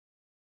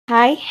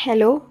Hi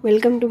hello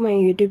welcome to my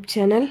YouTube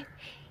channel.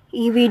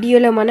 ఈ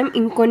వీడియోలో మనం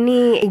ఇంకొన్ని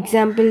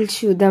ఎగ్జాంపుల్స్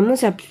చూద్దాము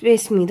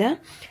సబ్స్పేస్ మీద.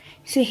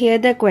 So here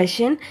the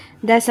question,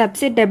 the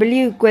subset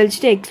W equals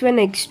to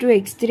x1 x2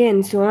 x3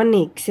 and so on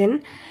xn.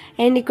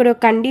 And ఇక్కడ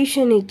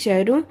condition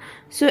ఇచ్చారు.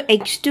 So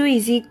x2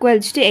 is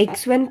equals to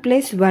x1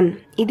 plus 1,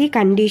 ఇది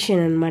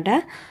condition అనమాట.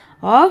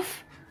 Of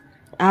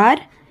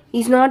are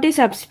is not a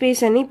subspace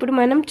అని ఇప్పుడు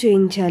మనం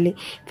చూపించాలి.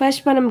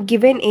 First మనం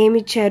given ఏమి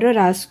ఇచ్చారో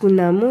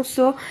రాసుకుందాము.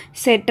 సో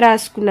సెట్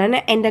రాసుకున్నాను.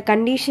 And the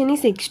condition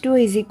is x2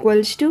 is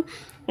equals to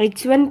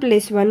x1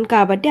 plus 1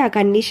 కాబట్టి ఆ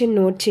కండిషన్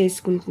నోట్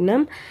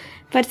చేసుకుంటున్నాం.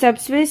 ఫర్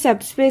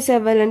సబ్స్పేస్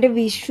అవ్వాలంటే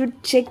we should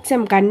check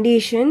some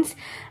conditions.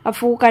 ఆ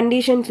 4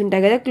 కండిషన్స్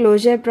ఉంటాయి కదా,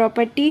 closure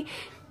property,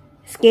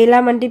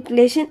 scalar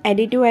multiplication,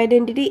 additive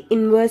identity,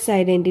 inverse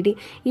identity.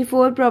 ఈ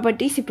 4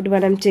 ప్రాపర్టీస్ ఇప్పుడు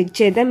మనం చెక్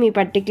చేద్దాం ఈ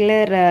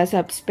పర్టికులర్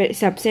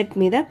సబ్సెట్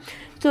మీద.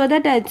 సో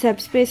దట్ అది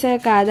సబ్స్పేసా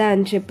కాదా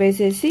అని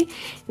చెప్పేసి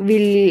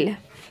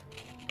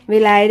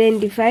will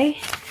identify.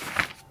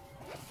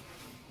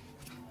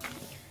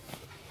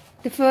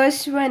 The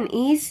first one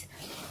is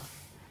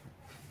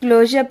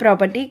closure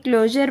property.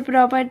 Closure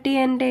property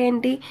అంటే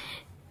ఏంటి?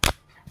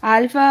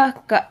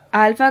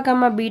 Alpha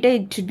Kamma beta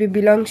it should be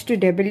belongs to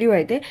W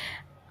అయితే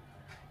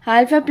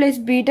alpha plus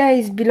beta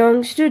is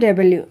belongs to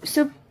W. So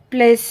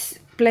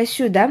plus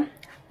చూద్దాం.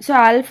 So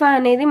alpha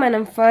అనేది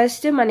మనం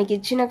ఫస్ట్ మనకి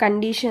ఇచ్చిన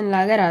condition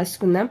లాగా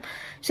రాసుకుందాం.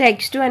 So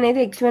x2 అనేది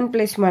x1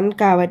 ప్లస్ 1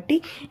 కాబట్టి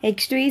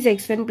x2 is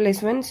x1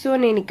 plus 1. So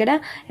నేను ఇక్కడ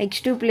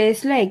x2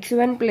 ప్లేస్లో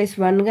x1 ప్లస్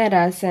 1గా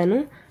రాశాను.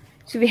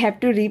 So we have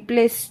to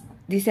replace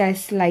this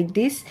as like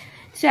this.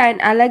 So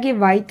and అలాగే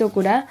వైతో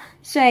కూడా.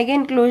 సో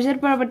అగైన్ క్లోజర్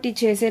ప్రాపర్టీ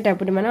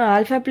చేసేటప్పుడు మనం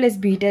ఆల్ఫా ప్లస్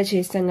బీటా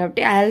చేస్తాం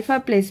కాబట్టి ఆల్ఫా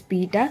ప్లస్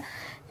బీటా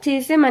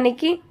చేస్తే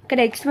మనకి ఇక్కడ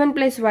x1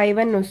 ప్లస్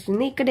y1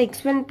 వస్తుంది, ఇక్కడ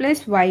x1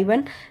 ప్లస్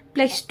y1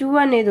 ప్లస్ 2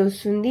 అనేది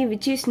వస్తుంది,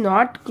 which is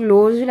not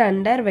closed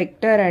under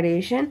vector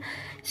addition.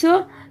 So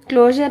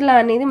క్లోజర్లా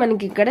అనేది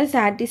మనకి ఇక్కడ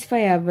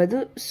సాటిస్ఫై అవ్వదు.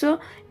 So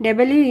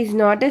W is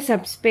not a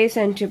sub space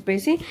అని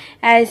చెప్పేసి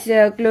యాజ్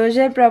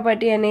క్లోజర్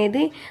ప్రాపర్టీ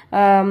అనేది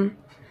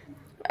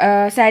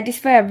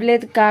సాటిస్ఫై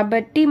అవ్వలేదు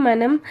కాబట్టి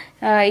మనం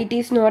it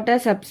is not a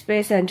sub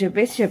space అని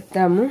చెప్పేసి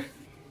చెప్తాము.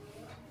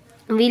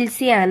 Will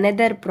see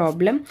another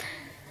problem.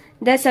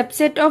 The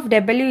subset of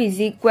W is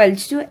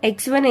equals to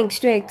x1,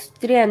 x2,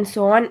 x3 and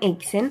so on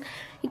xn.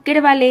 ఇక్కడ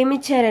వాళ్ళు ఏమి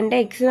ఇచ్చారంటే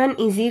x1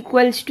 is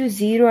equals to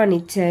 0 అని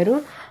ఇచ్చారు.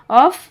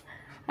 Of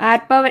r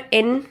power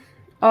n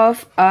of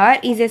r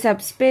is a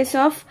subspace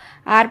of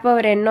r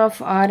power n of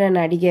r అని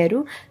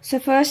అడిగారు. So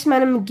first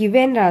మనం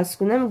given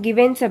రాసుకుందాం.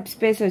 Given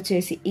subspace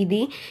వచ్చేసి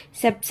ఇది,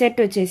 సబ్సెట్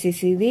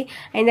వచ్చేసి ఇది,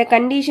 and the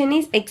condition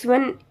is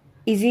x1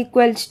 is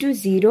equals to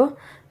 0.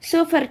 So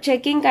for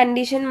checking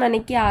condition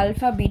మనకి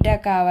alpha beta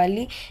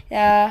కావాలి.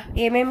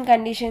 ఏమేమి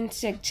కండిషన్స్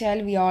చెక్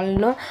చేయాలి? We all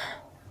know.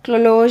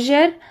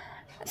 Closure,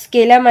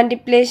 scalar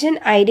multiplication,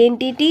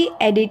 identity,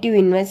 additive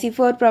inverse, ఈ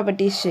 4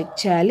 ప్రాపర్టీస్ చెక్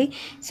చేయాలి.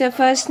 సో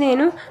ఫస్ట్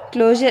నేను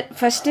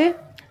ఫస్ట్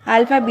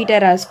ఆల్ఫా బీటా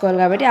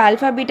రాసుకోవాలి కాబట్టి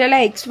alpha బీటాలో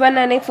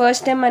x1 అనే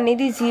ఫస్ట్ టైం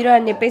అనేది 0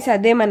 అని చెప్పేసి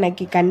అదే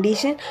మనకి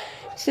condition.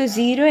 So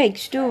 0,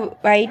 x2,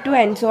 y2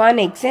 and so on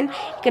xn.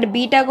 ఇక్కడ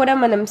బీటా కూడా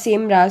మనం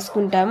same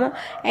రాసుకుంటాము.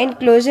 And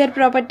closer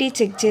property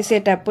check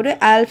చేసేటప్పుడు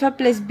ఆల్ఫా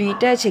ప్లస్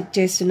బీటా చెక్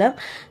చేస్తున్నాం.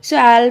 సో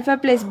ఆల్ఫా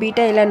ప్లస్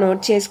బీటా ఇలా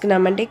నోట్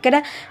చేసుకున్నామంటే ఇక్కడ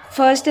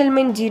ఫస్ట్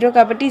ఎలిమెంట్ 0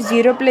 కాబట్టి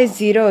 0 ప్లస్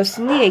 0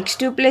 వస్తుంది,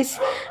 x2 ప్లస్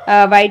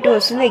y2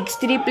 వస్తుంది,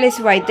 x3 plus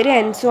y3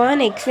 and so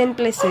on xn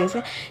plus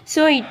xn.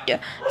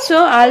 So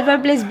alpha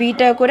plus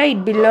beta కూడా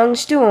it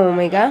belongs to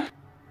omega.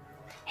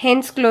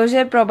 Hence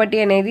closure property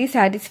అనేది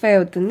satisfy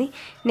అవుతుంది.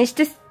 Next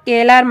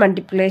scalar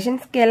multiplication.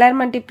 Scalar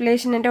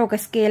multiplication అంటే ఒక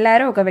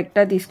scalar ఒక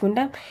vector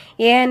తీసుకుంటాం.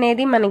 ఏ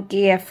అనేది మనకి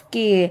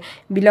ఎఫ్కి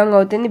బిలాంగ్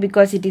అవుతుంది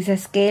because it is a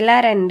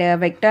scalar and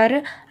vector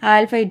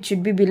alpha it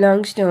should be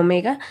belongs to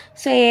omega.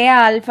 So A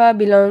alpha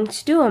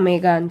belongs to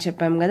omega అని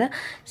చెప్పాం కదా.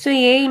 సో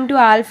ఏ ఇంటూ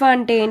ఆల్ఫా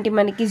అంటే ఏంటి?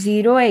 మనకి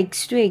 0,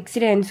 x2,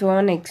 x3 and so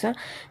on x1.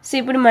 So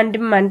ఇప్పుడు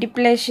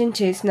multiplication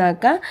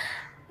చేసినాక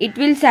it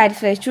will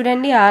satisfy.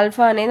 చూడండి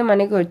alpha అనేది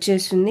మనకి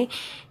వచ్చేస్తుంది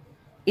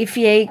if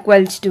a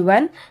equals to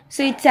 1. So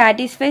it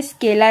satisfies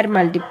scalar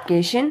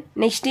multiplication.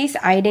 Next is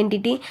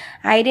identity.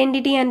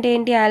 Identity అంటే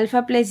ఏంటి?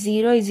 alpha plus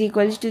 0 is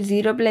equals to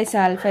 0 plus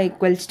alpha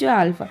equals to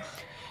alpha.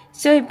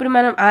 So ఇప్పుడు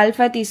మనం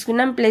ఆల్ఫా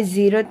తీసుకున్నాం ప్లస్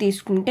 0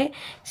 తీసుకుంటే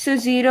so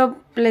 0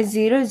 plus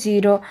 0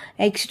 0,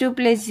 x2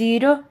 plus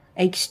 0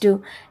 x2,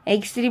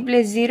 x3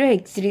 plus 0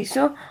 x3.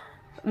 So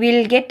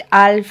we'll get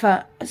alpha.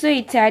 So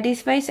it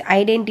satisfies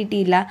identity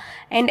la.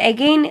 And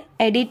again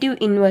additive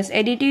inverse.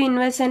 Additive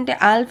inverse ante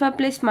alpha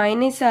plus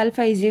minus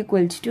alpha is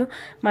equals to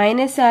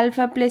minus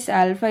alpha plus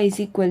alpha is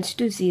equals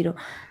to 0.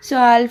 So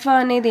alpha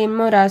anedi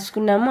emmo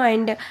raskunnamo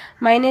and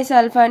minus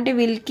alpha ante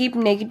we'll keep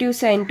negative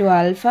sign to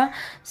alpha.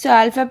 So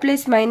alpha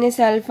plus minus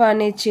alpha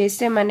anedi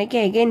cheste manaki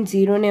again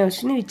 0 ne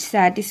vastundi, which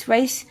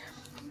satisfies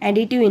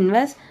additive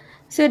inverse.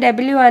 So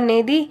W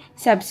అనేది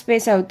sub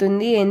space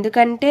అవుతుంది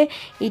ఎందుకంటే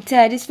it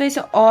satisfies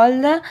all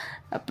the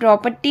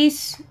properties,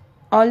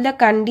 all the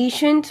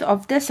conditions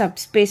of the sub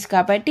space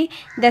కాబట్టి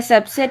the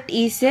subset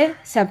is a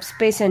sub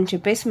space అని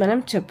చెప్పేసి మనం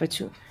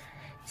చెప్పచ్చు.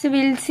 So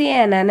will see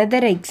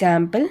another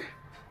example.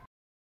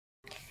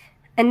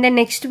 And the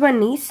next one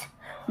is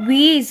V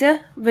is a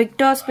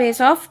vector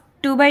space of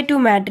 2 by 2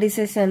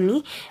 matrices అని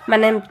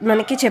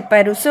మనకి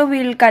చెప్పారు. So we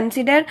will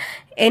consider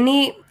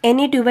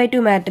any 2 by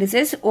 2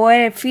 matrices or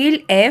a field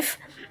F.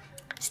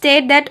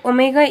 State that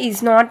omega is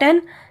not an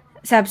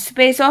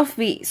subspace of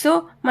V. So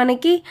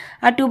మనకి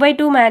ఆ 2 by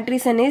 2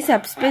 matrix అనేది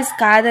subspace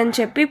కాదని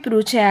చెప్పి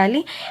prove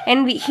చేయాలి.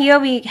 And here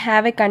we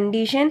have a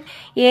condition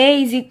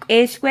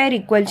a square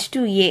equals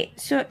to a.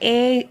 So a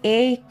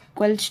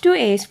equals to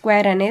a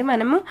square అనేది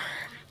మనము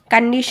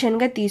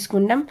కండిషన్గా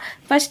తీసుకుంటాం.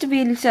 First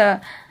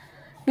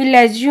we'll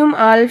assume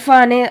alpha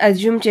అనే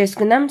అజ్యూమ్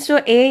చేసుకుందాం. So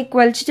A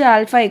equals to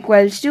alpha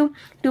equals to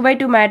 2 by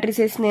 2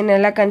 matrices నేను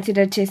ఎలా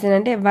consider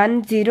చేశానంటే 1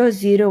 0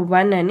 0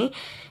 1 అని.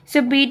 So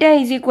beta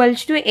is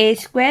equals to A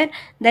square,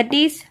 that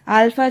is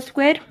alpha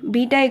square.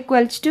 Beta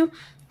equals to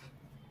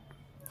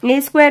A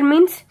square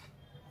means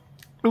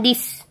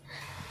this.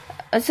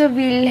 So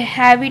we'll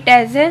have it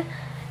as a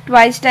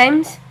twice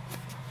times.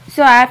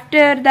 So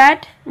after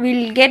that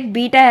we'll get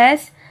beta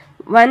as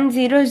 1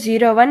 0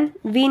 0 1.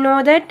 We know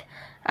that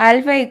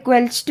alpha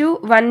equals to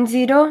 1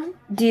 0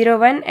 0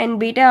 1 and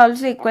beta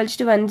also equals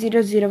to 1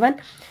 0 0 1.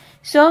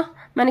 So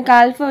మనకి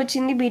alpha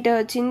వచ్చింది, beta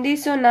వచ్చింది.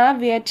 So నా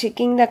we are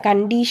checking the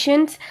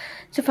conditions.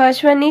 So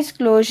first one is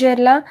closure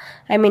law,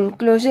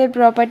 closure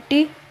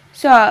property.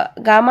 So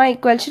gamma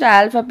equals to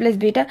alpha plus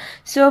beta.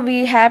 So we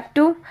have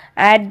to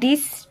add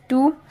this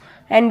 2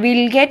 and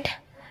we'll get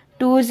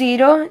 2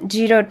 0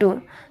 0 2.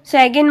 So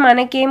again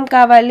మనకేం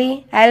కావాలి,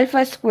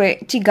 alpha square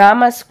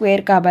gamma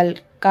square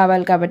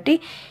కావాలి కాబట్టి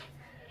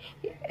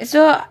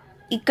so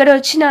ఇక్కడ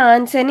వచ్చిన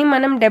ఆన్సర్ని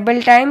మనం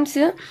double times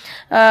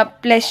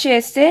plus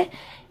చేస్తే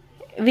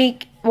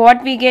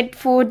what we get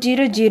 4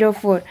 0 0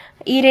 4.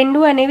 ఈ రెండు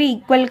అనేవి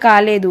ఈక్వల్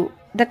కాలేదు.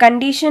 The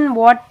condition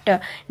what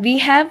we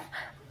have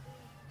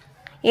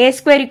a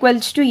square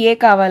equals to ఏ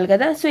కావాలి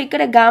కదా. సో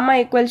ఇక్కడ gamma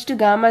equals to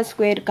gamma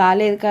square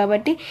కాలేదు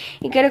కాబట్టి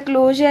ఇక్కడ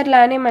క్లోజర్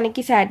లానే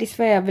మనకి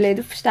సాటిస్ఫై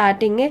అవ్వలేదు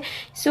స్టార్టింగే.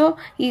 సో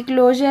ఈ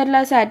క్లోజర్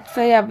లా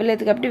సాటిస్ఫై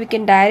అవ్వలేదు కాబట్టి we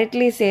can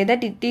directly say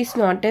that it is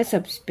not a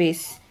sub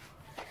space.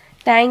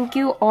 Thank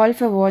you all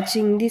for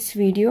watching this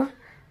video.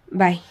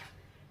 Bye.